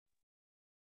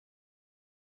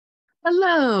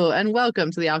Hello, and welcome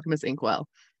to the Alchemist Inkwell.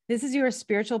 This is your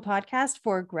spiritual podcast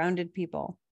for grounded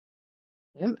people.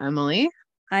 I'm Emily.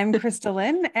 I'm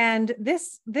Crystalline, and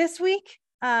this week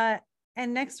and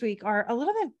next week are a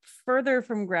little bit further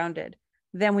from grounded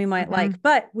than we might like,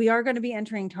 but we are going to be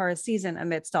entering Taurus season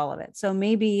amidst all of it. So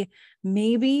maybe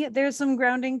there's some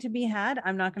grounding to be had.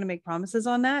 I'm not going to make promises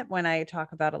on that when I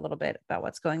talk about a little bit about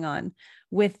what's going on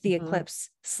with the eclipse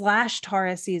 /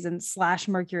 Taurus season /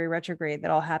 Mercury retrograde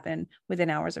that all happen within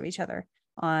hours of each other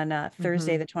on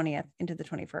Thursday, the 20th into the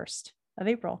 21st of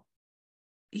April.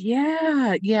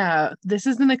 Yeah. This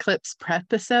is an Eclipse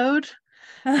Prepisode.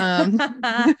 You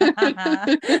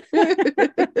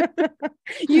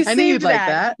I knew you'd saved like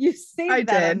that. You saved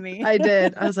that on me. I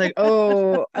did. I was like,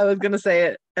 oh, I was gonna say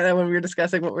it, and then when we were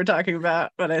discussing what we're talking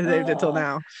about, but I saved it till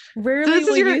now. Rarely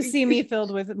will you see me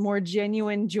filled with more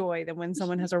genuine joy than when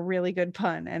someone has a really good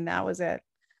pun, and that was it.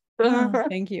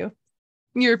 Thank you.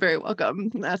 You're very welcome.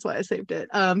 That's why I saved it.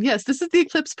 Yes, this is the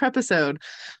Eclipse Prepisode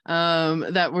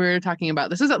that we're talking about.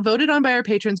 This is voted on by our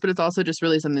patrons, but it's also just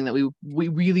really something that we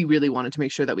really, really wanted to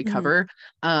make sure that we cover.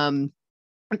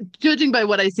 Judging by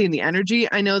what I see in the energy,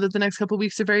 I know that the next couple of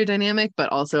weeks are very dynamic, but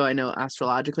also I know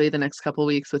astrologically the next couple of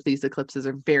weeks with these eclipses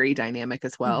are very dynamic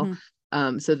as well.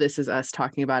 So this is us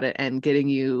talking about it and getting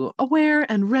you aware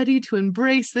and ready to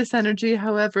embrace this energy,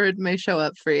 however it may show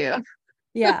up for you.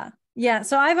 Yeah.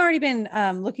 So I've already been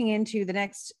looking into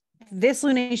this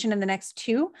lunation and the next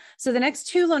two. So the next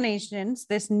two lunations,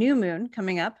 this new moon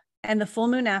coming up and the full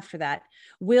moon after that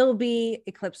will be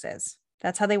eclipses.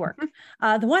 That's how they work.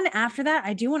 The one after that,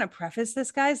 I do want to preface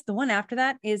this, guys. The one after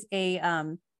that is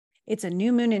it's a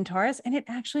new moon in Taurus, and it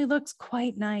actually looks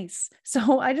quite nice.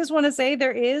 So I just want to say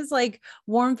there is like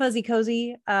warm, fuzzy,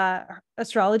 cozy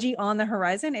astrology on the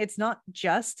horizon. It's not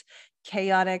just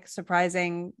chaotic,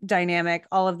 surprising, dynamic,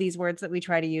 all of these words that we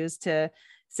try to use to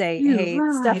say, hey,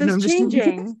 stuff is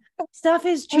changing. Stuff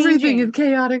is changing. Everything is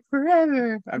chaotic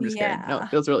forever. I'm just kidding. No, it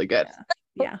feels really good.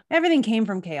 Yeah. Everything came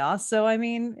from chaos. So, I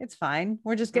mean, it's fine.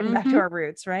 We're just getting back to our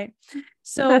roots, right?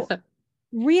 So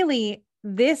really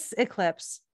this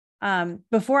eclipse,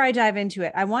 before I dive into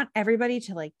it, I want everybody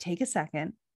to like take a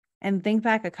second and think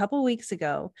back a couple weeks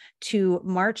ago to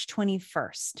March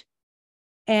 21st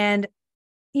and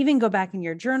even go back in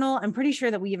your journal. I'm pretty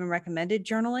sure that we even recommended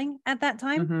journaling at that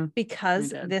time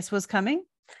because this was coming.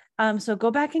 So go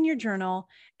back in your journal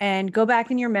and go back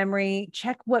in your memory,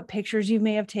 check what pictures you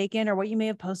may have taken or what you may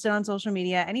have posted on social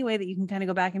media, any way that you can kind of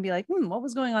go back and be like, what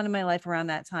was going on in my life around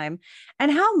that time?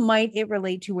 And how might it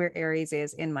relate to where Aries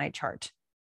is in my chart?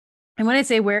 And when I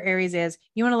say where Aries is,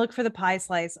 you want to look for the pie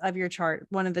slice of your chart,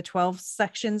 one of the 12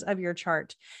 sections of your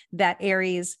chart that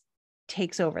Aries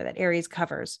takes over, that Aries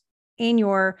covers in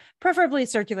your preferably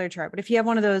circular chart. But if you have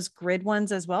one of those grid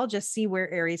ones as well, just see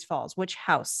where Aries falls, which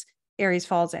house Aries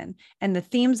falls in, and the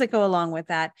themes that go along with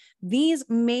that. These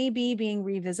may be being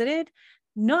revisited,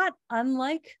 not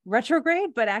unlike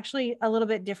retrograde, but actually a little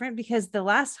bit different because the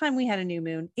last time we had a new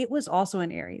moon, it was also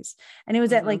in Aries and it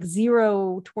was at like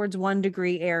 0 towards 1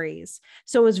 degree Aries.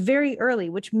 So it was very early,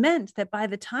 which meant that by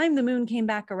the time the moon came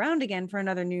back around again for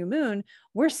another new moon,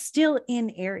 we're still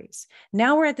in Aries.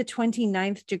 Now we're at the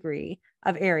 29th degree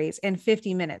of Aries in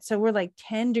 50 minutes. So we're like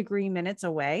 10 degree minutes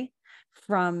away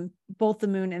from both the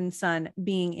moon and sun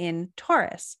being in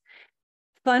Taurus.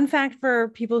 Fun fact for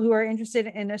people who are interested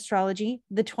in astrology,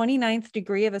 the 29th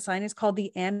degree of a sign is called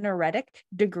the anaretic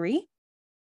degree.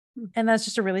 And that's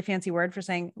just a really fancy word for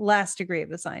saying last degree of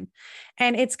the sign.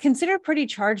 And it's considered pretty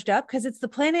charged up because it's the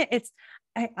planet.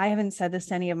 I haven't said this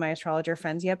to any of my astrologer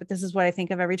friends yet, but this is what I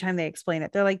think of every time they explain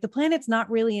it. They're like, the planet's not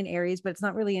really in Aries, but it's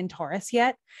not really in Taurus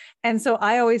yet. And so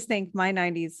I always think my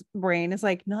 90s brain is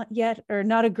like, not yet, or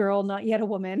not a girl, not yet a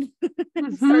woman.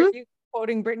 Start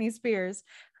quoting Britney Spears.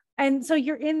 And so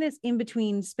you're in this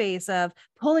in-between space of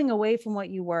pulling away from what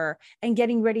you were and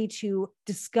getting ready to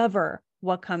discover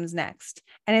what comes next.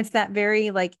 And it's that very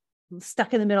like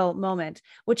stuck in the middle moment,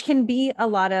 which can be a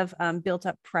lot of built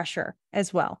up pressure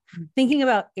as well. Thinking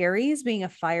about Aries being a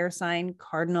fire sign,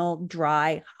 cardinal,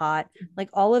 dry, hot, like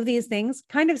all of these things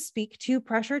kind of speak to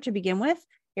pressure to begin with.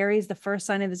 Aries, the first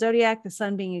sign of the zodiac, the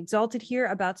sun being exalted here,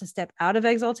 about to step out of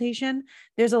exaltation.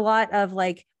 There's a lot of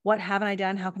like, what haven't I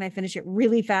done? How can I finish it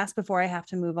really fast before I have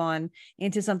to move on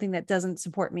into something that doesn't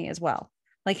support me as well?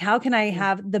 Like, how can I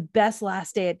have the best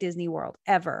last day at Disney World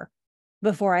ever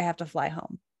before I have to fly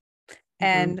home?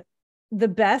 And the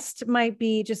best might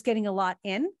be just getting a lot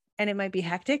in and it might be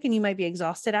hectic and you might be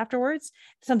exhausted afterwards.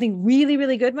 Something really,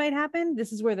 really good might happen.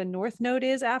 This is where the North Node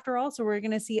is after all. So we're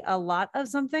going to see a lot of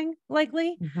something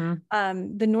likely.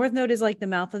 The North Node is like the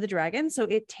mouth of the dragon. So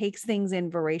it takes things in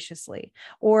voraciously,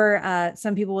 or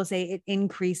some people will say it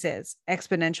increases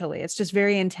exponentially. It's just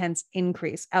very intense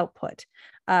increase output.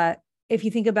 If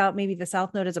you think about maybe the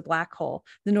South Node as a black hole,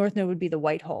 the North Node would be the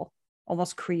white hole,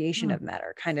 almost creation of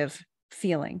matter kind of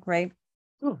feeling, right?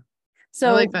 So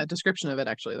I like that description of it,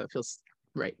 actually. That feels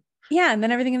right. Yeah. And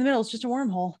then everything in the middle is just a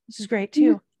wormhole. This is great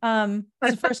too. It's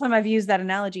the first time I've used that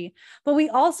analogy. But we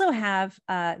also have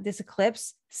this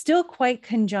eclipse still quite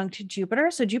conjunct Jupiter.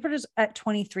 So Jupiter's at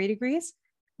 23 degrees.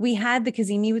 We had the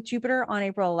Cazimi with Jupiter on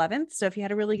April 11th. So if you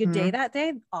had a really good day that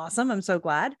day, awesome. I'm so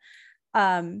glad.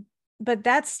 But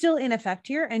that's still in effect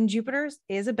here. And Jupiter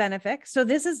is a benefic. So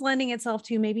this is lending itself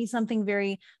to maybe something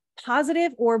very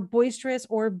positive or boisterous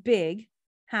or big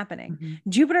happening.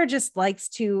 Jupiter just likes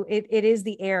to, it is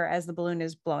the air as the balloon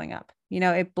is blowing up.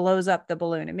 It blows up the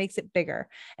balloon. It makes it bigger.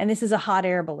 And this is a hot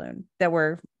air balloon that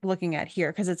we're looking at here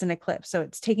because it's an eclipse. So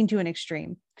it's taken to an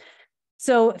extreme.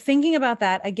 So thinking about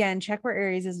that, again, check where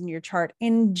Aries is in your chart.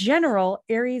 In general,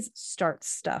 Aries starts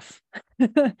stuff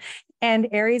and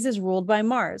Aries is ruled by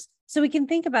Mars. So we can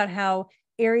think about how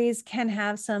Aries can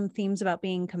have some themes about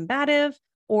being combative,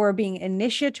 or being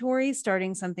initiatory,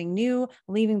 starting something new,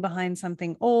 leaving behind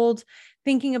something old.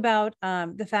 Thinking about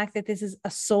the fact that this is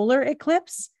a solar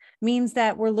eclipse means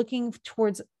that we're looking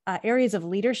towards areas of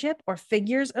leadership or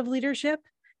figures of leadership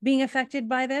being affected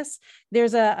by this.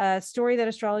 There's a story that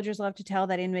astrologers love to tell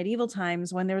that in medieval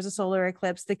times, when there was a solar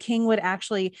eclipse, the king would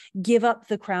actually give up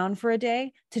the crown for a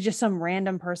day to just some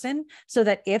random person, so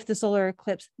that if the solar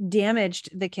eclipse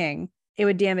damaged the king, it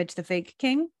would damage the fake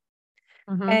king.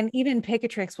 And even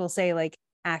Picatrix will say like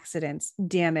accidents,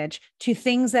 damage to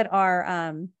things that are,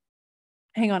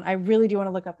 hang on, I really do want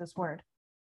to look up this word.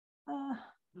 Oh,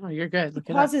 you're good. It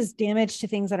causes damage to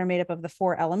things that are made up of the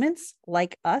 4 elements,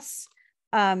 like us.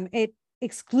 It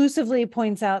exclusively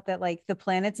points out that like the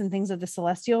planets and things of the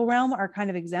celestial realm are kind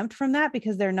of exempt from that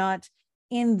because they're not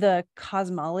in the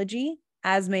cosmology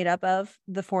as made up of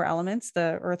the 4 elements,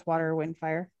 the earth, water, wind,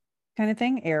 fire kind of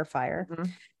thing, air, fire.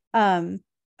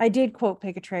 I did quote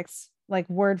Picatrix like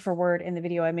word for word in the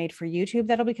video I made for YouTube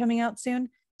that'll be coming out soon.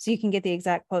 So you can get the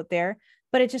exact quote there.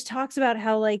 But it just talks about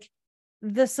how like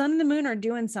the sun and the moon are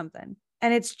doing something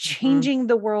and it's changing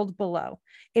the world below.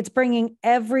 It's bringing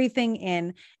everything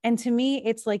in. And to me,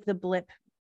 it's like the blip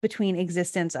between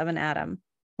existence of an atom.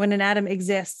 When an atom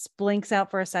exists, blinks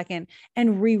out for a second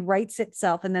and rewrites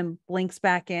itself and then blinks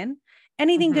back in.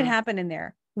 Anything could happen in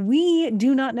there. We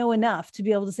do not know enough to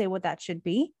be able to say what that should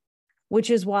be, which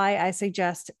is why I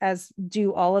suggest, as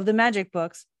do all of the magic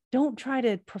books, don't try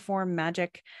to perform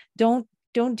magic. Don't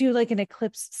do like an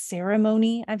eclipse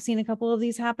ceremony. I've seen a couple of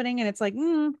these happening and it's like,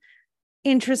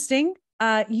 interesting.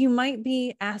 You might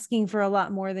be asking for a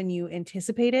lot more than you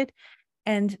anticipated.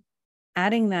 And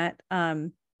adding that,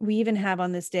 we even have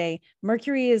on this day,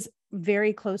 Mercury is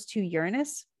very close to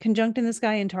Uranus, conjunct in the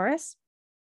sky in Taurus.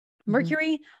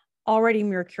 Mercury, already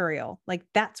mercurial, like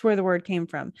that's where the word came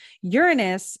from.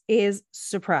 Uranus is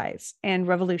surprise and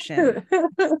revolution,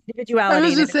 individuality. I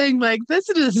was just saying, like, this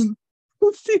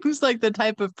seems like the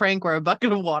type of prank where a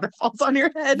bucket of water falls on your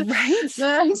head,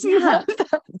 right? Yeah.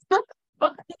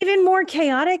 Even more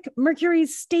chaotic,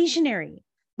 Mercury's stationary.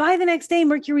 By the next day,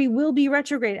 Mercury will be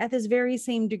retrograde at this very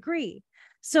same degree.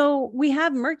 So we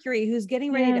have Mercury who's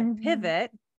getting ready to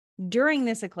pivot during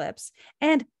this eclipse.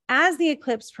 And as the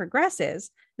eclipse progresses,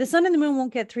 the sun and the moon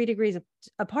won't get 3 degrees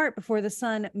apart before the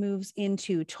sun moves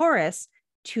into Taurus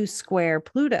to square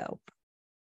Pluto.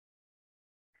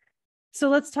 So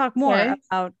let's talk more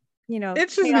about,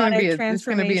 it's just going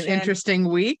to be an interesting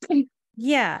week.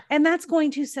 Yeah. And that's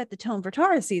going to set the tone for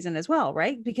Taurus season as well,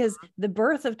 right? Because the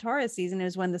birth of Taurus season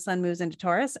is when the sun moves into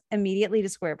Taurus immediately to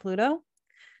square Pluto.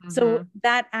 So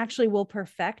that actually will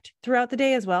perfect throughout the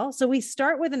day as well. So we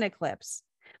start with an eclipse,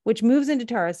 which moves into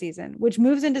Taurus season, which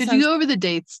moves into. Did you go over the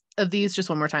dates of these just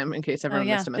one more time in case everyone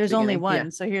missed them? There's only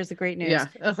one. So here's the great news.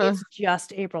 It's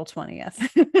just April 20th.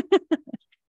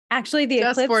 Actually, the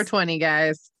eclipse. Just 420,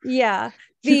 guys. Yeah.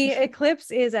 The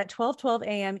eclipse is at 12:12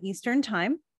 a.m. Eastern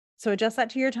time. So adjust that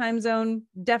to your time zone.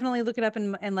 Definitely look it up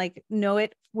and like know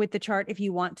it with the chart if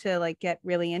you want to like get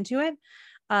really into it.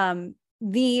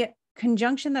 The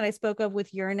conjunction that I spoke of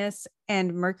with Uranus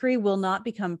and Mercury will not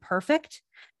become perfect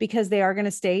because they are going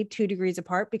to stay 2 degrees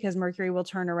apart because Mercury will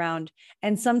turn around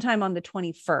and sometime on the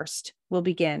 21st will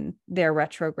begin their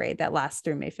retrograde that lasts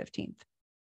through May 15th.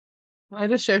 I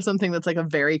just share something that's like a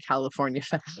very California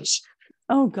fact.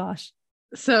 Oh gosh.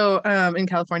 So in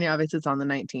California, obviously it's on the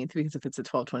 19th, because if it's at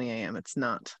 12:20 a.m., it's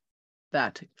not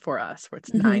that for us, where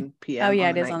it's 9 Oh p.m. yeah, on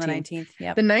it the is on the 19th. 19th.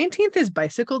 Yep. The 19th is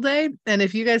Bicycle Day. And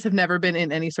if you guys have never been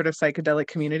in any sort of psychedelic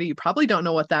community, you probably don't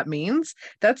know what that means.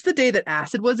 That's the day that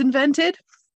acid was invented.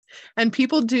 And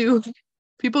people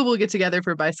will get together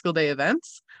for Bicycle Day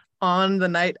events on the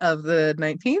night of the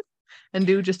 19th and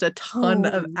do just a ton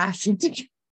of acid.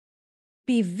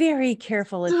 Be very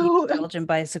careful if you indulge in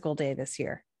Bicycle Day this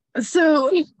year. So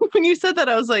when you said that,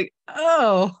 I was like,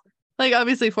 oh, like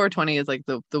obviously 420 is like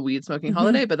the weed smoking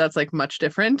holiday, but that's like much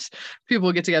different. People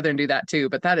will get together and do that too,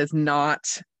 but that is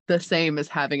not the same as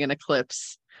having an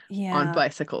eclipse on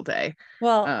Bicycle Day.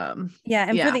 Well, and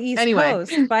for the East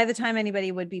Coast, by the time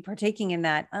anybody would be partaking in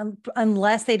that,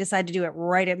 unless they decide to do it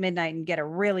right at midnight and get a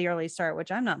really early start,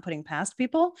 which I'm not putting past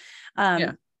people.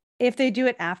 If they do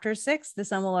it after 6, the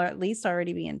sun will at least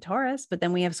already be in Taurus, but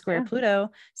then we have square Pluto.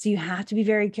 So you have to be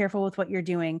very careful with what you're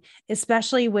doing,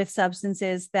 especially with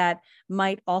substances that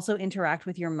might also interact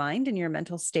with your mind and your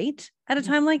mental state at a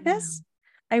time like this.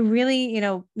 I really,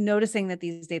 noticing that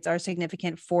these dates are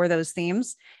significant for those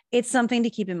themes, it's something to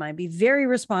keep in mind. Be very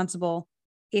responsible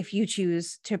if you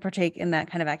choose to partake in that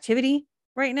kind of activity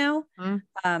right now.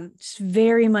 Just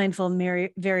very mindful,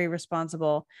 very, very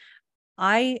responsible.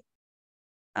 I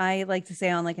like to say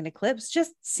on like an eclipse,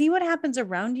 just see what happens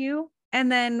around you and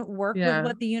then work with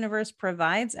what the universe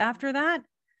provides after that.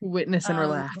 Witness and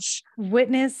relax.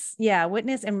 Witness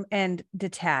and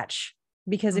detach.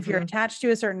 Because if you're attached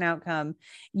to a certain outcome,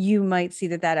 you might see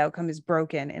that outcome is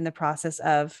broken in the process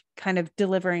of kind of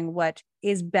delivering what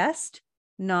is best,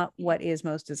 not what is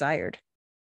most desired.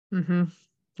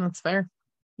 That's fair.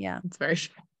 Yeah. It's very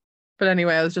fair. But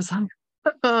anyway, I was just like,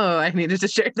 oh, I needed to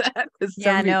share that because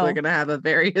some people are going to have a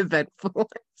very eventful.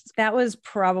 That was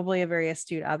probably a very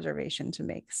astute observation to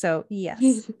make. So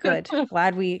yes, good.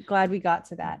 Glad we got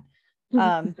to that.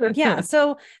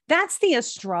 So that's the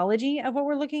astrology of what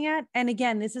we're looking at. And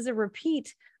again, this is a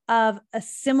repeat of a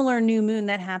similar new moon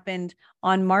that happened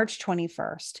on March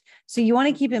 21st. So you want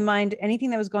to keep in mind anything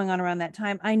that was going on around that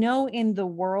time. I know in the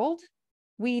world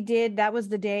that was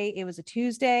the day, it was a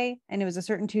Tuesday, and it was a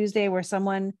certain Tuesday where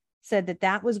someone said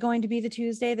that was going to be the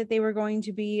Tuesday that they were going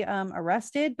to be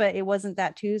arrested, but it wasn't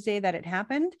that Tuesday that it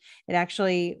happened. It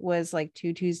actually was like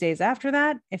 2 Tuesdays after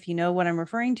that. If you know what I'm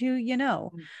referring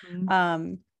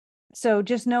to, so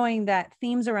just knowing that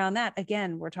themes around that,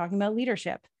 again, we're talking about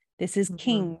leadership. This is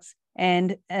kings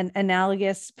and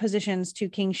analogous positions to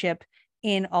kingship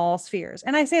in all spheres.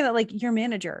 And I say that like your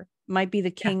manager might be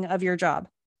the king of your job,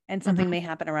 and something may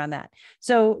happen around that.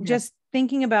 So just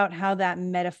thinking about how that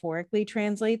metaphorically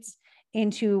translates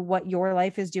into what your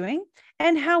life is doing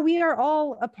and how we are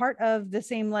all a part of the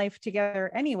same life together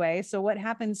anyway. So what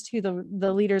happens to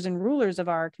the leaders and rulers of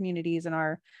our communities and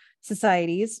our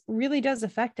societies really does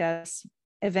affect us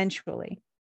eventually.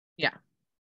 Yeah.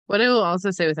 What I will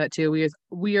also say with that too,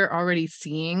 we are already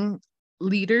seeing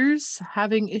leaders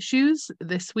having issues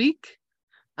this week.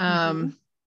 And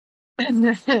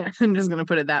I'm just going to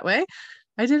put it that way.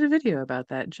 I did a video about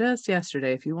that just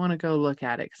yesterday, if you want to go look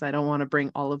at it, because I don't want to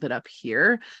bring all of it up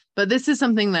here. But this is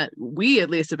something that we at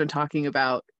least have been talking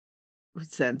about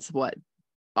since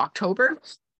October?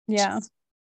 Yeah.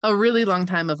 A really long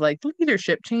time of like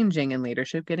leadership changing and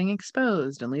leadership getting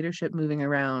exposed and leadership moving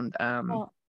around and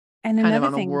kind of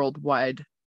on a worldwide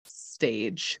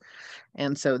stage.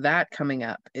 And so that coming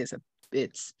up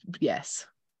yes.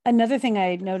 Another thing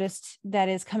I noticed that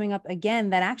is coming up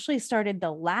again that actually started the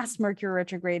last Mercury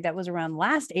retrograde that was around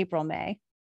last April, May,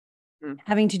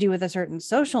 having to do with a certain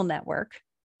social network.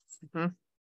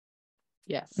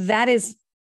 Yes. That is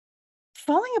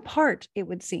falling apart, it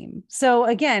would seem. So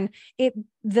again,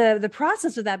 the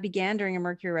process of that began during a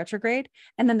Mercury retrograde,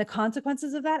 and then the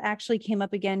consequences of that actually came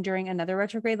up again during another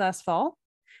retrograde last fall.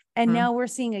 And now we're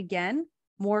seeing again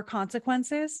more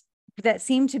consequences that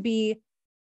seem to be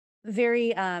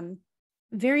very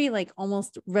like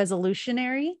almost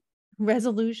resolute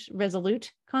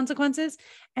consequences.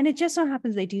 And it just so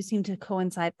happens they do seem to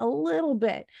coincide a little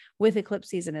bit with eclipse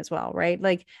season as well, right?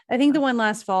 Like I think the one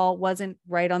last fall wasn't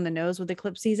right on the nose with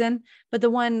eclipse season, but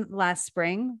the one last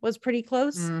spring was pretty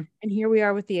close. And here we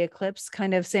are with the eclipse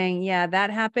kind of saying, yeah, that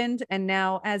happened. And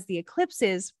now as the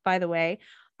eclipses, by the way,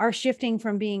 are shifting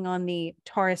from being on the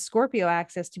Taurus Scorpio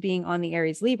axis to being on the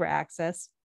Aries Libra axis,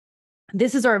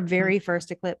 this is our very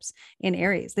first eclipse in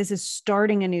Aries. This is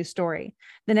starting a new story.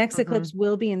 The next eclipse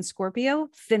will be in Scorpio,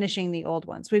 finishing the old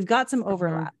one. So we've got some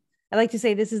overlap. I like to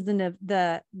say this is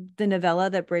the novella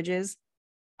that bridges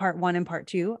part 1 and part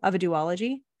 2 of a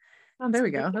duology. Oh, there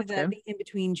we go. That's good. The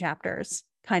in-between chapters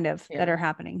kind of that are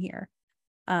happening here.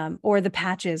 or the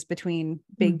patches between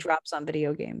big drops on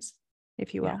video games,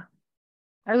 if you will. Yeah.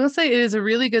 I will say it is a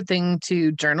really good thing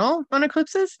to journal on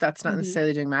eclipses. That's not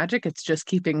necessarily doing magic. It's just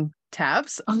keeping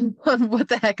tabs on what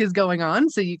the heck is going on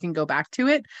so you can go back to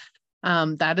it.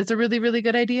 That is a really, really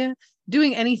good idea.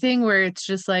 Doing anything where it's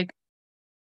just like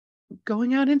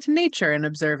going out into nature and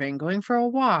observing, going for a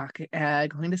walk,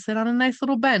 going to sit on a nice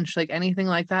little bench, like anything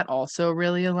like that, also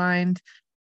really aligned.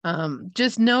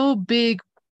 Just no big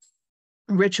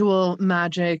ritual,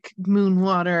 magic, moon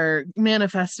water,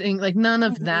 manifesting, like none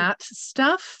of that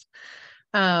stuff.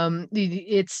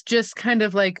 It's just kind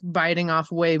of like biting off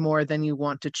way more than you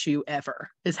want to chew ever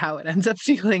is how it ends up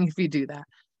feeling if you do that.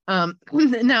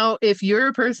 Now, if you're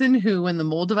a person who, when the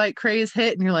Moldavite craze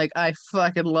hit and you're like, I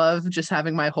fucking love just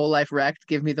having my whole life wrecked,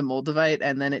 give me the Moldavite,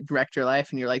 and then it wrecked your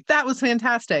life and you're like, that was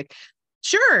fantastic.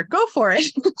 Sure, go for it.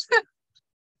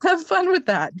 Have fun with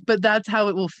that. But that's how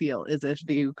it will feel, is if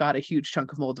you got a huge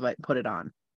chunk of Moldavite and put it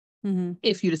on.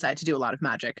 If you decide to do a lot of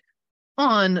magic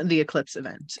on the eclipse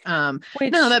event. Now,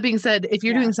 that being said, if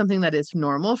you're doing something that is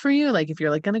normal for you, like if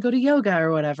you're like going to go to yoga or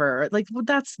whatever, like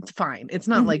that's fine. It's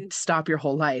not like stop your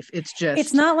whole life. It's just,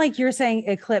 it's not like you're saying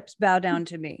eclipse, bow down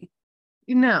to me.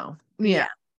 No. Yeah.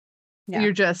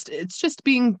 You're just, it's just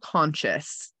being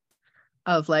conscious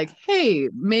of like, hey,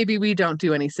 maybe we don't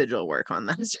do any sigil work on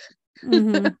this.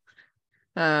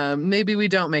 Maybe we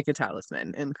don't make a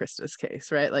talisman in Krista's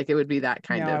case, right? Like it would be that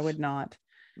kind of. I would not.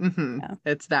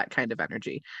 It's that kind of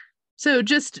energy. So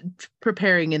just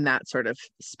preparing in that sort of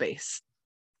space.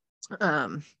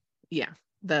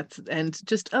 That's, and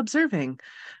just observing.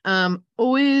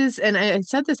 Always, and I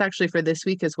said this actually for this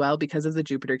week as well, because of the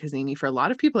Jupiter Cassini, for a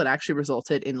lot of people, it actually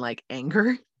resulted in like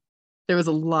anger. There was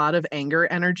a lot of anger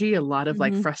energy, a lot of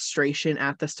like frustration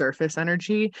at the surface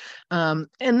energy. And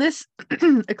this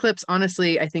eclipse,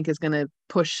 honestly, I think is going to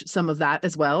push some of that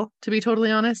as well, to be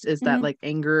totally honest, is that like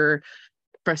anger,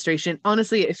 frustration.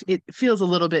 Honestly, it feels a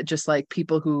little bit just like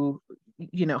people who,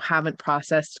 you know, haven't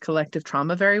processed collective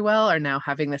trauma very well are now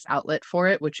having this outlet for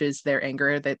it, which is their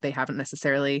anger that they haven't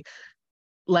necessarily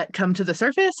let come to the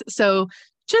surface. So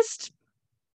just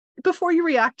before you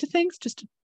react to things, just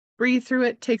breathe through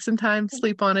it, take some time,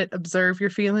 sleep on it, observe your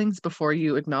feelings before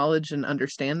you acknowledge and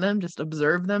understand them. Just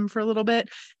observe them for a little bit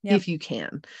if you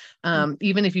can.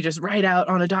 Even if you just write out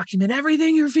on a document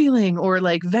everything you're feeling, or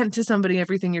like vent to somebody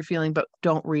everything you're feeling, but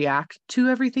don't react to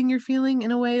everything you're feeling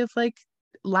in a way of like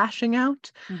lashing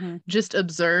out. Just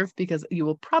observe, because you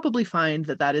will probably find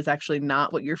that that is actually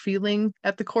not what you're feeling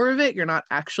at the core of it. You're not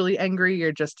actually angry.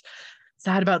 You're just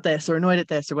sad about this or annoyed at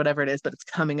this or whatever it is, but it's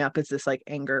coming up as this like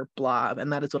anger blob.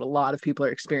 And that is what a lot of people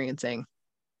are experiencing.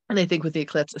 And I think with the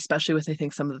eclipse, especially with, I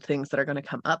think some of the things that are going to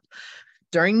come up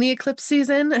during the eclipse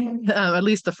season, at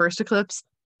least the first eclipse,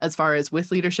 as far as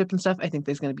with leadership and stuff, I think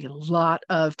there's going to be a lot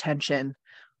of tension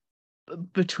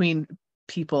between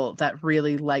people that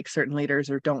really like certain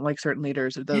leaders or don't like certain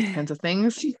leaders or those kinds of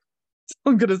things.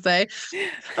 I'm going to say,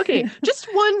 okay, just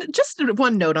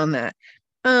one note on that.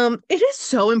 It is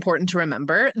so important to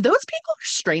remember those people are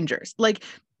strangers. Like,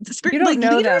 you don't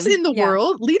know leaders them. in the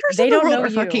world, leaders in the world are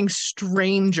fucking you.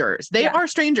 strangers. They are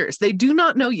strangers. They do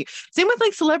not know you. Same with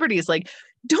like celebrities. Like,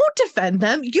 don't defend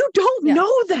them. You don't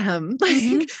know them.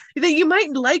 Like, that you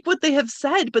might like what they have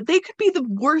said, but they could be the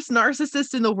worst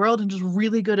narcissists in the world and just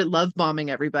really good at love bombing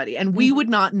everybody, and we would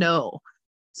not know.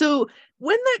 So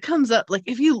when that comes up, like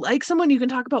if you like someone, you can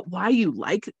talk about why you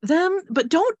like them, but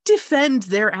don't defend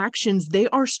their actions. They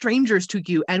are strangers to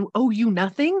you and owe you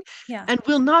nothing and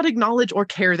will not acknowledge or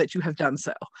care that you have done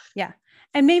so. Yeah.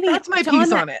 And maybe that's my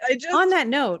piece on it. On that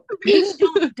note, maybe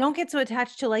don't get so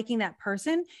attached to liking that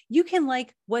person. You can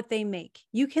like what they make.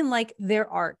 You can like their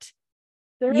art.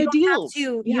 Their ideals.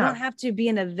 You don't have to be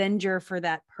an avenger for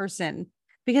that person,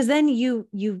 because then you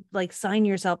like sign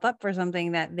yourself up for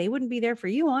something that they wouldn't be there for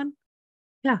you on.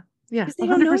 Yeah.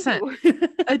 100%.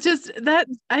 I just,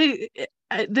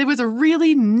 there was a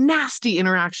really nasty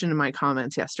interaction in my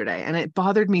comments yesterday, and it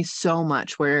bothered me so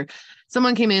much, where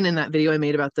someone came in that video I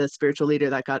made about the spiritual leader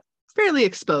that got fairly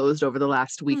exposed over the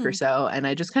last week or so. And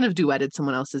I just kind of duetted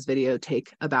someone else's video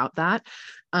take about that.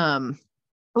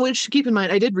 Which, keep in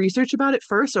mind, I did research about it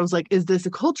first. I was like, is this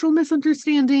a cultural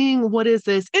misunderstanding? What is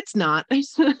this? It's not.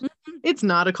 It's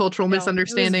not a cultural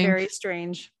misunderstanding. It was very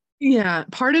strange. Yeah.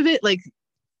 Part of it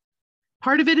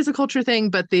is a culture thing,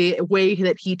 but the way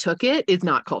that he took it is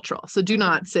not cultural. So do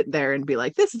not sit there and be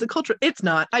like, this is a culture. It's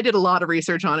not. I did a lot of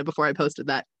research on it before I posted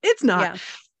that. It's not.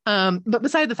 But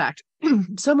beside the fact,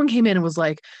 someone came in and was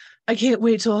like, I can't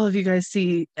wait till all of you guys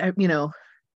see,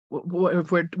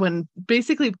 when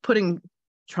basically putting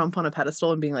Trump on a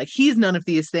pedestal and being like, he's none of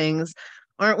these things.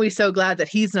 Aren't we so glad that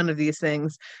he's none of these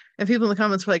things? And people in the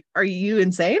comments were like, are you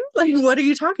insane? Like, what are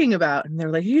you talking about? And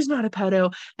they're like, he's not a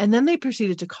pedo. And then they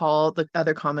proceeded to call the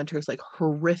other commenters like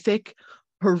horrific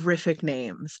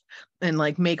names and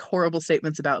like make horrible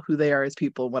statements about who they are as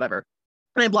people, whatever.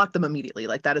 And I blocked them immediately.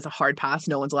 Like, that is a hard pass.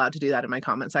 No one's allowed to do that in my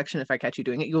comment section. If I catch you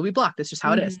doing it, you'll be blocked. It's just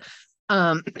how it is.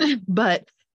 But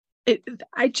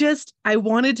I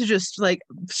wanted to just like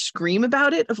scream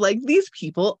about it of like, these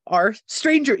people are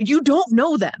strangers. You don't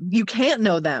know them. You can't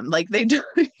know them. Like, they do,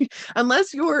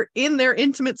 unless you're in their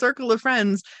intimate circle of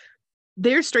friends,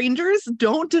 they're strangers.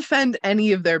 Don't defend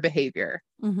any of their behavior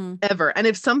ever. And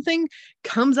if something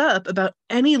comes up about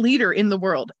any leader in the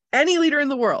world,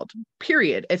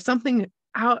 period, if something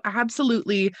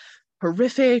absolutely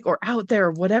horrific or out there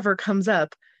or whatever comes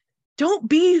up, don't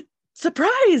be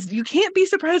surprised. You can't be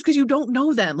surprised because you don't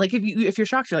know them. Like, if you're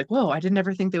shocked, you're like, whoa, I didn't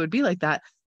ever think they would be like that.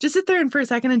 Just sit there and for a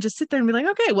second and just sit there and be like,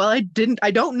 okay, well, I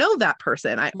don't know that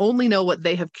person. I only know what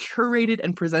they have curated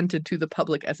and presented to the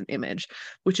public as an image,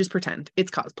 which is pretend.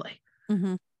 It's cosplay.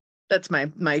 That's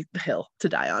my hill to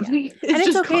die on. Yeah. And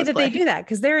it's okay cosplay. That they do that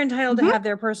because they're entitled to have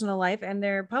their personal life and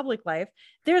their public life.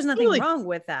 There's nothing wrong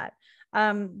with that.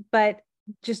 But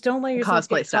just don't let yourself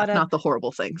cosplay stuff, not the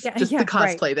horrible things. Just the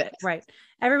cosplay bit. Right.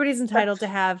 Everybody's entitled to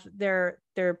have their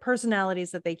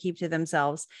personalities that they keep to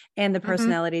themselves and the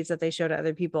personalities that they show to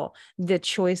other people. The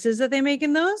choices that they make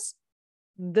in those,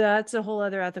 that's a whole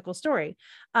other ethical story.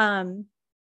 But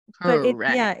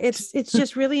it's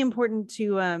just really important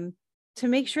to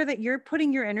make sure that you're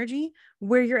putting your energy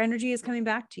where your energy is coming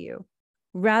back to you,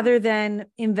 rather than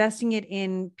investing it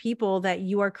in people that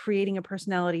you are creating a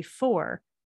personality for.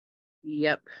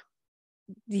 Yep.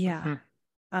 Yeah.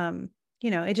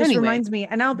 It just reminds me,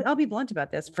 and I'll be blunt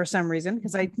about this for some reason,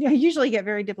 because I usually get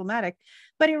very diplomatic,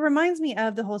 but it reminds me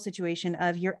of the whole situation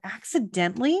of you're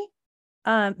accidentally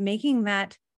making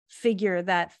that figure,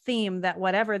 that theme, that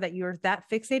whatever that you're that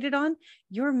fixated on,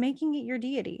 you're making it your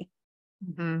deity.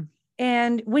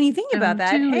 And when you think about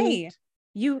that, hey,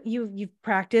 you've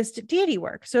practiced deity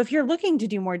work. So if you're looking to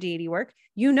do more deity work,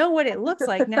 you know what it looks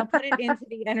like. Now put it into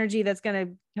the energy that's going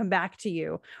to come back to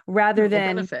you, rather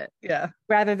than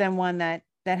one that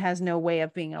has no way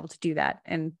of being able to do that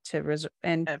and to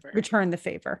return the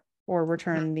favor, or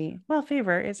return the, well,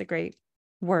 favor is a great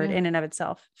word in and of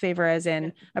itself. Favor as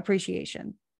in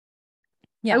appreciation.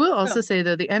 Yeah. I will also say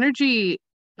though, the energy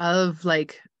of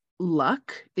like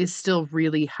luck is still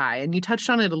really high, and you touched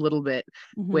on it a little bit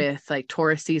with like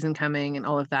Taurus season coming and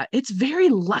all of that. It's very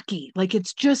lucky. Like,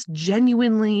 it's just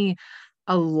genuinely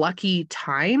a lucky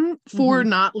time for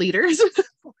not leaders,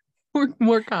 for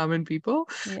more common people.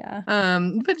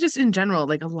 But just in general,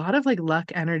 like a lot of like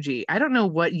luck energy. I don't know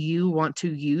what you want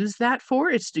to use that for.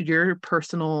 It's your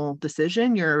personal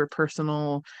decision, your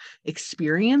personal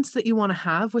experience that you want to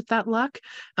have with that luck.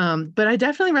 But I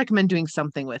definitely recommend doing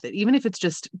something with it, even if it's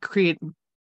just create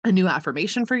a new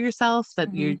affirmation for yourself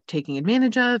that you're taking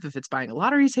advantage of, if it's buying a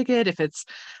lottery ticket, if it's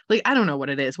like, I don't know what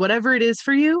it is, whatever it is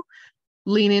for you,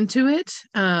 lean into it,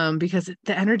 because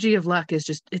the energy of luck is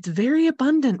just, it's very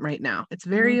abundant right now. It's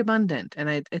very abundant, and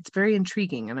it's very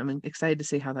intriguing, and I'm excited to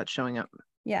see how that's showing up.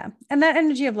 Yeah. And that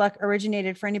energy of luck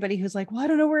originated, for anybody who's like, well, I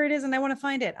don't know where it is and I want to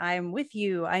find it. I'm with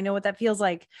you. I know what that feels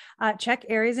like. Check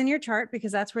Aries in your chart,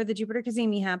 because that's where the Jupiter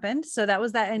Cazimi happened. So that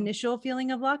was that initial feeling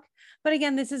of luck. But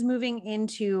again, this is moving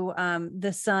into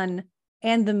the sun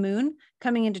and the moon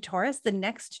coming into Taurus. The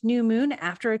next new moon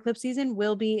after eclipse season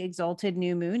will be exalted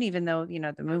new moon, even though,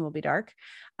 the moon will be dark.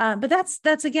 But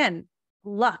that's again,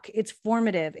 luck. It's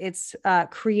formative. It's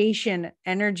creation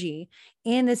energy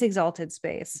in this exalted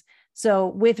space. So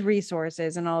with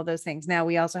resources and all of those things. Now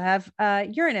we also have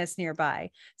Uranus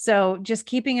nearby. So just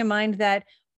keeping in mind that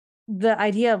the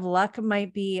idea of luck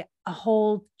might be a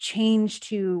whole change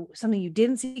to something you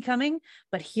didn't see coming,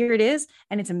 but here it is,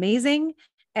 and it's amazing.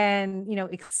 And,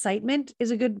 excitement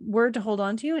is a good word to hold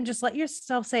on to, and just let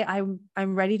yourself say, I'm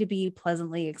ready to be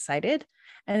pleasantly excited,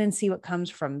 and then see what comes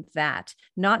from that.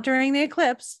 Not during the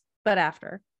eclipse, but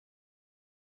after.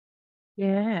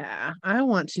 Yeah. I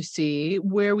want to see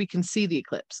where we can see the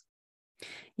eclipse.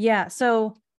 Yeah.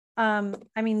 So,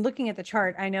 looking at the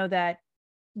chart, I know that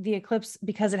the eclipse,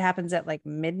 because it happens at like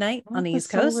midnight on the East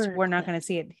Coast, we're not going to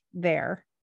see it there.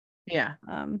 Yeah.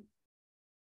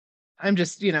 I'm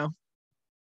just,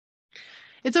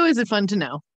 it's always fun to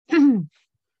know.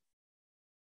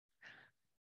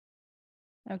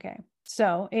 Okay.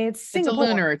 So it's Singapore. It's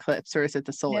a lunar eclipse, or is it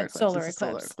the solar eclipse?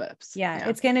 Solar eclipse. Yeah.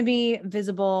 It's going to be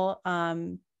visible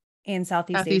in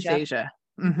Southeast Asia.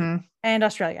 And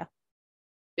Australia.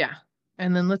 Yeah.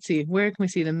 And then let's see, where can we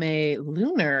see the May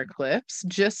lunar eclipse?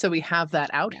 Just so we have that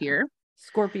out here.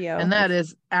 Scorpio. And that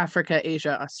is Africa,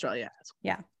 Asia, Australia.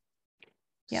 Yeah.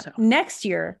 Yeah. So. Next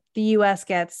year, the US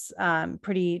gets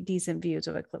pretty decent views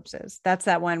of eclipses. That's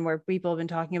that one where people have been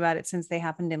talking about it since they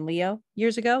happened in Leo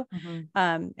years ago.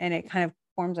 And it kind of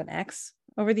forms an X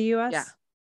over the US. Yeah.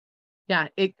 Yeah.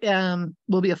 It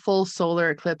will be a full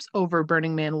solar eclipse over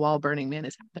Burning Man while Burning Man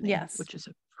is happening. Yes. Which is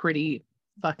pretty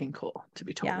fucking cool, to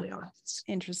be totally honest.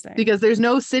 Interesting. Because there's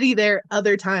no city there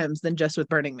other times than just with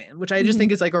Burning Man, which I just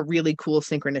think is like a really cool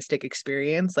synchronistic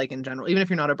experience, like in general, even if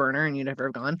you're not a burner and you never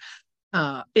have gone.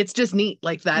 It's just neat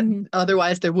like that.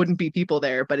 Otherwise there wouldn't be people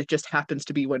there, but it just happens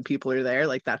to be when people are there.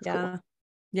 Like that's cool.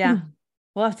 Yeah.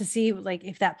 We'll have to see like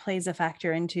if that plays a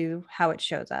factor into how it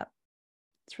shows up.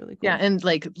 It's really cool. Yeah. And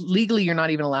like legally you're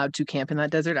not even allowed to camp in that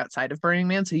desert outside of Burning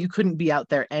Man. So you couldn't be out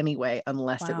there anyway,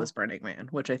 unless it was Burning Man,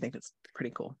 which I think is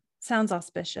pretty cool. Sounds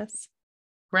auspicious.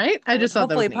 Right? I just thought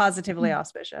hopefully that was positively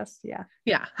auspicious. Yeah.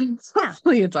 Yeah.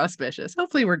 Hopefully it's auspicious.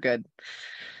 Hopefully we're good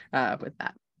with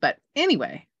that. But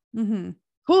anyway.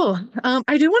 Cool.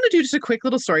 I do want to do just a quick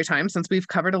little story time since we've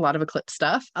covered a lot of eclipse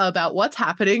stuff about what's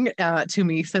happening to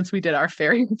me since we did our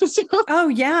fairy episode. Oh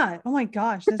yeah. Oh my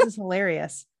gosh. This is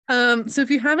hilarious. So if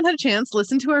you haven't had a chance,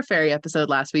 listen to our fairy episode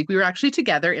last week. We were actually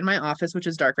together in my office, which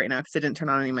is dark right now because I didn't turn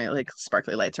on any of my like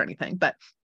sparkly lights or anything. But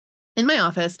in my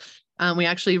office, we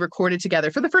actually recorded together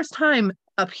for the first time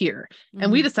up here.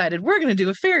 And we decided we're going to do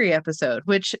a fairy episode,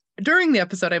 which during the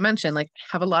episode I mentioned, like,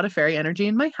 have a lot of fairy energy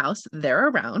in my house. They're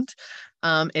around.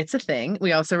 It's a thing.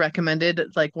 We also recommended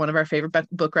like one of our favorite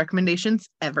book recommendations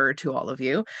ever to all of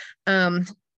you.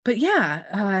 But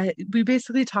yeah, we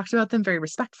basically talked about them very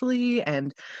respectfully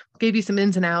and gave you some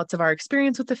ins and outs of our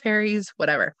experience with the fairies,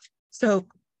 whatever. So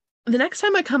the next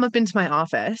time I come up into my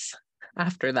office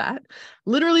after that,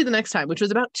 literally the next time, which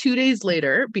was about 2 days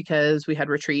later, because we had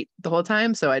retreat the whole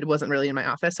time. So I wasn't really in my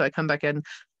office. So I come back in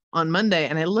on Monday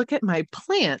and I look at my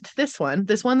plant, this one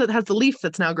that has the leaf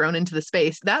that's now grown into the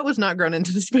space. That was not grown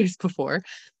into the space before.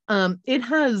 It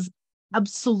has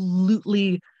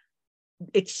absolutely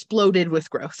exploded with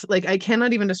growth. Like I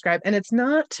cannot even describe. And it's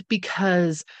not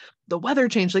because the weather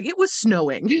changed. Like it was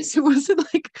snowing. So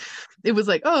it was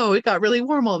like, oh, it got really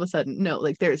warm all of a sudden. No,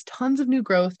 like there's tons of new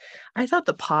growth. I thought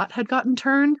the pot had gotten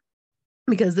turned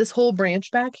because this whole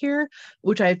branch back here,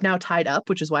 which I've now tied up,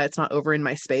 which is why it's not over in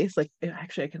my space. Like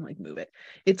actually I can like move it.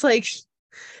 It's like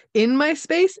in my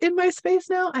space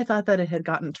now. I thought that it had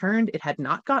gotten turned. It had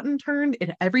not gotten turned.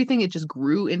 Everything, it just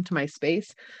grew into my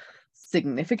space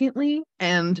significantly.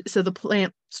 And so the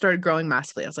plant started growing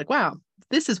massively. I was like, wow,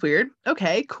 this is weird.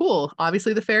 Okay, cool.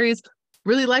 Obviously the fairies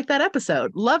really like that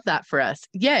episode. Love that for us.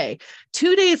 Yay.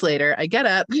 2 days later, I get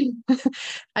up.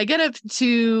 I get up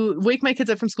to wake my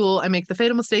kids up from school. I make the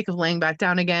fatal mistake of laying back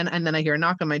down again. And then I hear a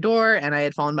knock on my door and I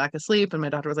had fallen back asleep. And my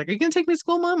daughter was like, are you going to take me to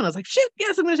school, Mom? And I was like, shit,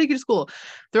 yes, I'm going to take you to school.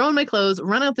 Throw on my clothes,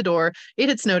 run out the door. It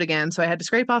had snowed again. So I had to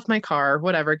scrape off my car,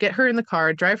 whatever, get her in the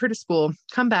car, drive her to school,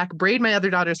 come back, braid my other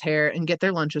daughter's hair and get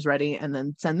their lunches ready. And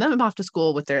then send them off to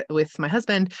school with my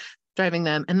husband driving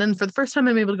them. And then for the first time,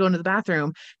 I'm able to go into the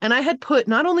bathroom. And I had put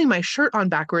not only my shirt on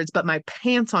backwards, but my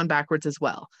pants on backwards as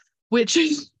well, which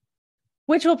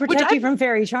will protect you from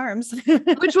fairy charms.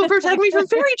 Which will protect me from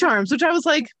fairy charms, which I was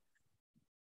like,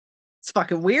 it's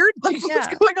fucking weird. Like, what's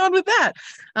going on with that?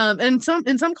 And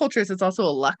in some cultures, it's also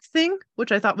a luck thing,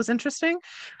 which I thought was interesting.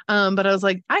 But I was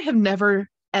like, I have never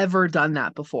ever done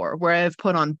that before, where I've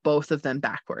put on both of them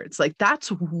backwards. Like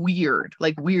that's weird,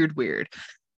 like weird.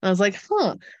 I was like,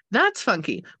 that's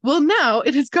funky. Well, now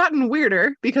it has gotten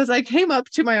weirder because I came up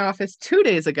to my office 2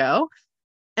 days ago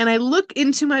and I look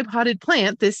into my potted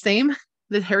plant,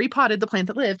 the Harry potted, the plant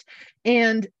that lived,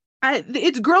 and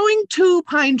it's growing 2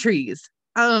 pine trees.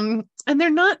 And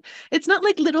it's not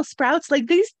like little sprouts. Like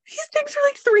these things are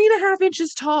like 3.5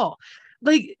 inches tall.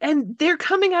 Like, and they're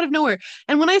coming out of nowhere.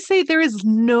 And when I say there is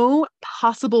no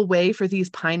possible way for these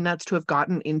pine nuts to have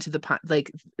gotten into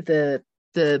the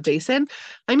basin,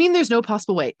 I mean, there's no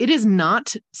possible way. It is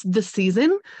not the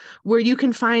season where you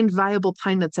can find viable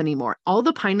pine nuts anymore. All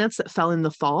the pine nuts that fell in the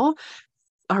fall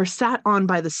are sat on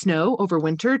by the snow over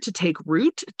winter to take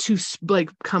root to like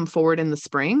come forward in the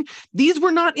spring. These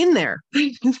were not in there.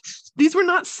 These were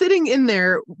not sitting in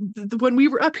there when we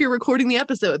were up here recording the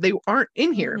episode. They aren't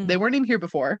in here. They weren't in here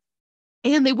before.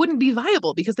 And they wouldn't be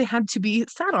viable because they had to be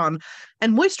sat on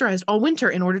and moisturized all winter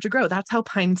in order to grow. That's how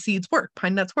pine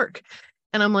nuts work.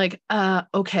 And I'm like,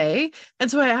 okay.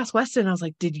 And so I asked Weston, I was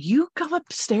like, did you come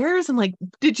upstairs and like,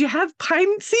 did you have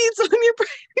pine seeds on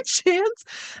your chance?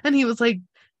 And he was like,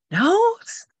 no.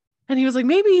 And he was like,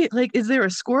 maybe like, is there a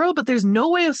squirrel? But there's no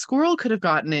way a squirrel could have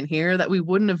gotten in here that we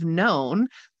wouldn't have known.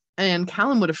 And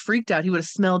Callum would have freaked out. He would have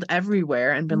smelled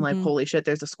everywhere and been like, Mhm. holy shit,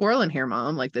 there's a squirrel in here,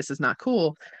 Mom. Like, this is not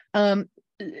cool.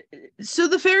 So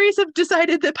the fairies have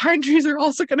decided that pine trees are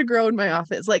also going to grow in my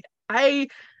office. Like,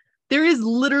 there is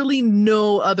literally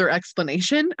no other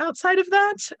explanation outside of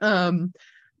that.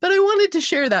 But I wanted to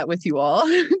share that with you all,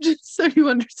 just so you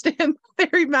understand the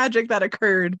fairy magic that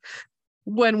occurred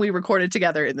when we recorded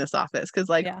together in this office. Because,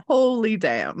 like, holy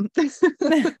damn.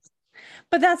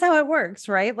 But that's how it works,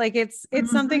 right? Like it's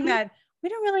something Mhm. that we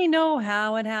don't really know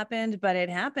how it happened, but it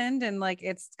happened, and like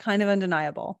it's kind of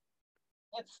undeniable.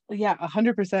 It's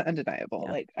 100% undeniable.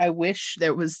 Yeah. Like, I wish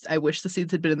the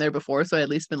seeds had been in there before, so I at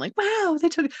least been like, wow,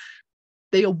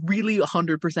 they really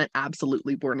 100%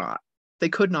 absolutely were not. They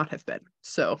could not have been.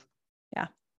 So Yeah.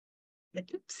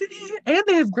 and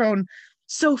they have grown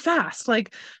so fast.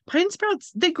 Like, pine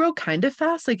sprouts, they grow kind of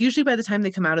fast. Like, usually by the time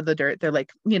they come out of the dirt, they're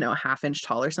like, a half inch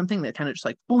tall or something. They're kind of just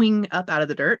like boing up out of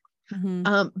the dirt.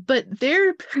 Mm-hmm. But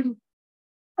they're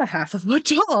a half a foot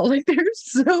tall. Like, they're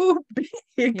so big.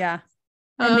 Yeah.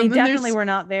 And they And definitely were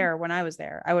not there when I was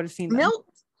there. I would have seen them. No,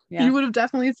 Yeah. you would have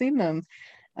definitely seen them.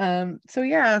 So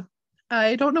yeah,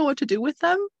 I don't know what to do with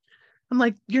them. I'm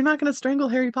like, you're not going to strangle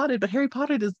Harry Potter, but Harry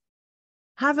Potter is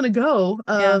having a go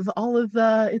of all of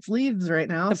its leaves right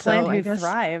now. The plant So I who guess,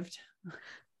 thrived.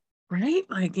 right?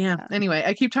 Like, yeah. Anyway,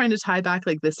 I keep trying to tie back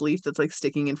like this leaf that's like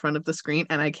sticking in front of the screen,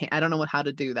 and I don't know how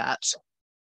to do that.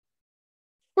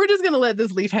 We're just going to let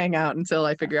this leaf hang out until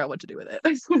I figure out what to do with it.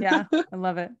 Yeah, I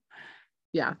love it.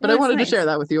 Yeah, but I wanted to share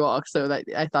that with you all, so that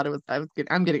I thought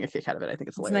I'm getting a kick out of it. I think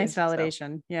it's hilarious. It's nice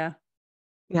validation. So. Yeah.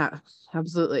 Yeah,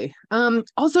 absolutely.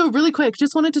 Also really quick,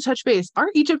 just wanted to touch base. Our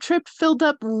Egypt trip filled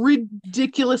up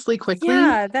ridiculously quickly.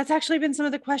 Yeah, that's actually been some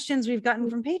of the questions we've gotten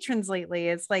from patrons lately.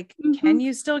 It's like, can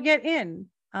you still get in?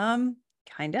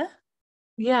 Kinda.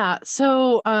 Yeah,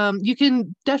 so you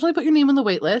can definitely put your name on the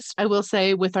wait list. I will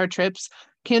say with our trips,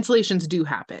 cancellations do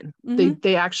happen.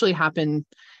 They actually happen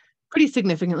pretty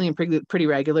significantly and pretty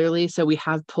regularly. So we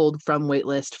have pulled from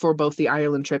waitlist for both the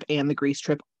Ireland trip and the Greece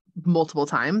trip multiple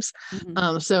times.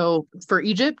 So for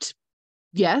Egypt,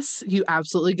 yes, you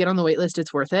absolutely get on the waitlist.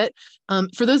 It's worth it.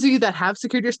 For those of you that have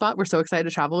secured your spot, we're so excited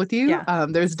to travel with you.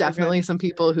 There's definitely some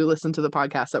people who listen to the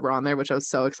podcast that were on there, which I was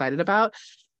so excited about.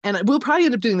 And we'll probably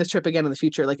end up doing this trip again in the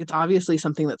future. Like, it's obviously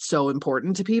something that's so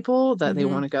important to people that they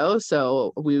want to go.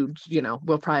 So we'll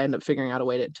probably end up figuring out a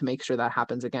way to make sure that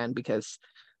happens again, because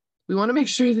we want to make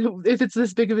sure that if it's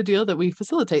this big of a deal that we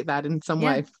facilitate that in some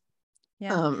way.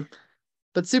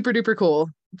 But super duper cool.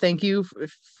 Thank you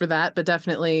for that. But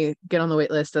definitely get on the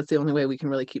wait list. That's the only way we can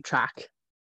really keep track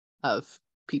of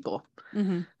people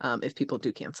if people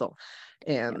do cancel.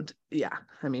 And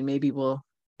I mean, maybe we'll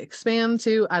expand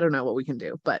to, I don't know what we can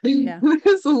do, but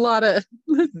there's a lot of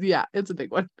it's a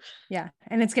big one.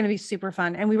 And it's going to be super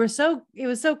fun. And it was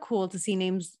so cool to see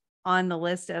names on the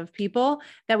list of people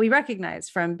that we recognize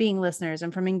from being listeners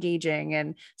and from engaging.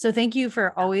 And so thank you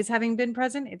for always having been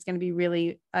present. It's going to be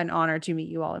really an honor to meet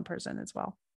you all in person as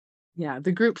well. Yeah,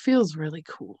 the group feels really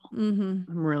cool. I'm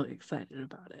really excited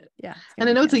about it. Yeah. And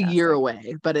I know it's a year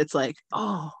away, but it's like,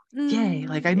 oh, yay.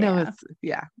 Like, I know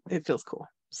it feels cool.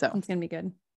 So it's going to be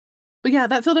good. But yeah,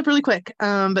 that filled up really quick.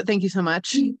 But thank you so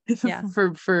much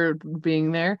for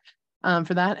being there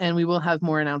for that. And we will have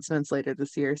more announcements later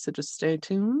this year. So just stay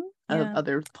tuned of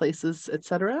other places,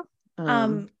 etc.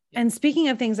 And speaking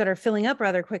of things that are filling up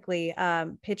rather quickly,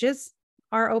 pitches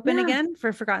are open again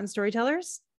for Forgotten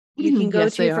Storytellers. You can go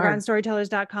to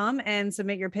forgottenstorytellers.com and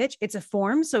submit your pitch. It's a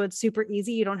form, so it's super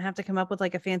easy. You don't have to come up with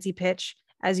like a fancy pitch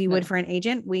as you would for an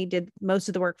agent. We did most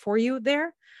of the work for you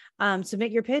there.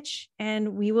 Submit your pitch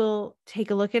and we will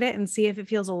take a look at it and see if it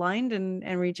feels aligned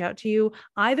and reach out to you.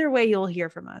 Either way, you'll hear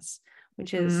from us,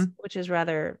 which is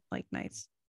rather like nice.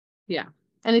 Yeah.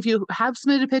 And if you have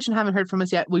submitted a pitch and haven't heard from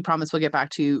us yet, we promise we'll get back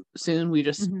to you soon. We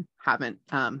just haven't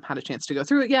had a chance to go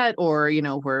through it yet, or,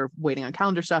 we're waiting on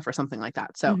calendar stuff or something like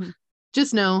that. So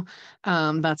just know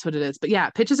that's what it is. But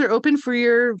yeah, pitches are open for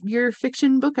your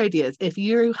fiction book ideas. If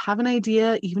you have an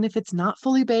idea, even if it's not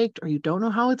fully baked or you don't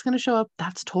know how it's going to show up,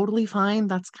 that's totally fine.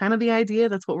 That's kind of the idea.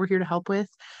 That's what we're here to help with.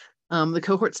 The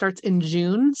cohort starts in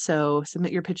June, so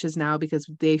submit your pitches now because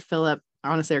they fill up.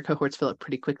 Honestly, our cohorts fill up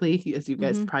pretty quickly, as you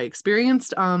guys probably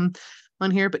experienced on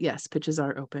here. But yes, pitches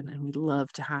are open and we'd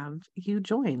love to have you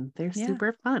join. They're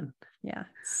super fun. Yeah,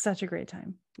 such a great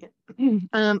time.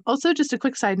 Also, just a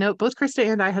quick side note, both Krista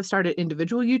and I have started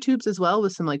individual YouTubes as well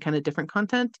with some like kind of different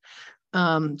content.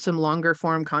 Some longer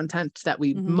form content that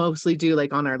we mostly do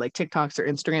like on our like TikToks or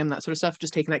Instagram, that sort of stuff,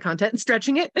 just taking that content and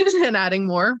stretching it and adding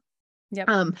more.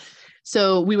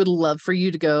 So we would love for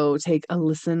you to go take a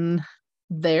listen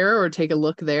there or take a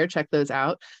look there, check those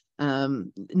out.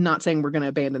 Not saying we're going to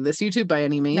abandon this YouTube by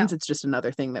any means. No. It's just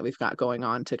another thing that we've got going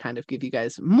on to kind of give you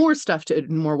guys more stuff, to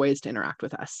more ways to interact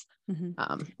with us.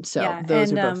 So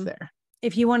those are both there.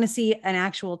 If you want to see an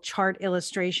actual chart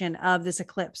illustration of this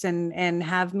eclipse and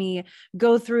have me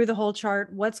go through the whole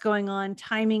chart, what's going on,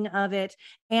 timing of it,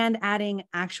 and adding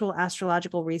actual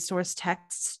astrological resource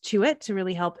texts to it to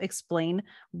really help explain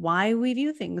why we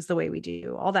view things the way we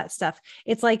do, all that stuff.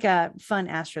 It's like a fun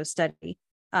astro study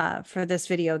for this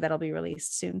video that'll be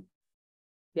released soon.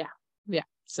 Yeah.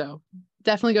 So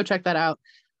definitely go check that out.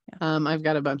 I've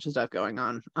got a bunch of stuff going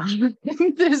on.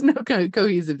 There's no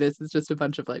cohesiveness. It's just a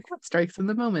bunch of like what strikes in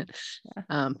the moment.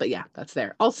 But yeah, that's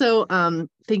there. Also,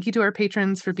 thank you to our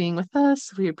patrons for being with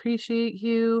us. We appreciate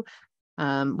you.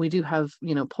 We do have,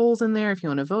 polls in there if you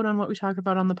want to vote on what we talk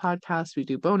about on the podcast. We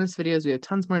do bonus videos. We have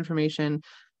tons more information.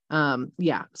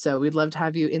 So we'd love to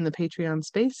have you in the Patreon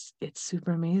space. It's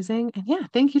super amazing. And yeah,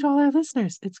 thank you to all our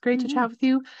listeners. It's great to chat with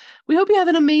you. We hope you have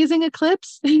an amazing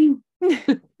eclipse.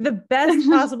 The best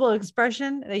possible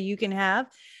expression that you can have.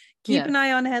 Keep an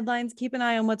eye on headlines, keep an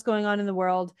eye on what's going on in the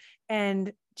world,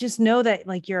 and just know that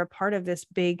like you're a part of this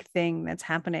big thing that's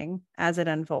happening as it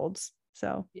unfolds.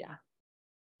 So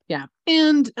yeah.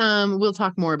 And we'll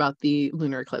talk more about the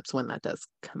lunar eclipse when that does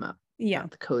come up. Yeah.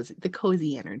 The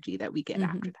cozy energy that we get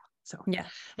after that. So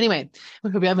anyway,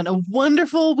 we hope you're having a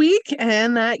wonderful week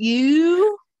and that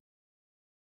you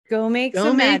go make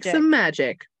some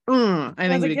magic. I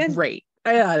think we did great.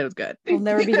 Yeah, it was good. It'll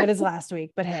never be good as last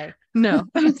week, but hey. No.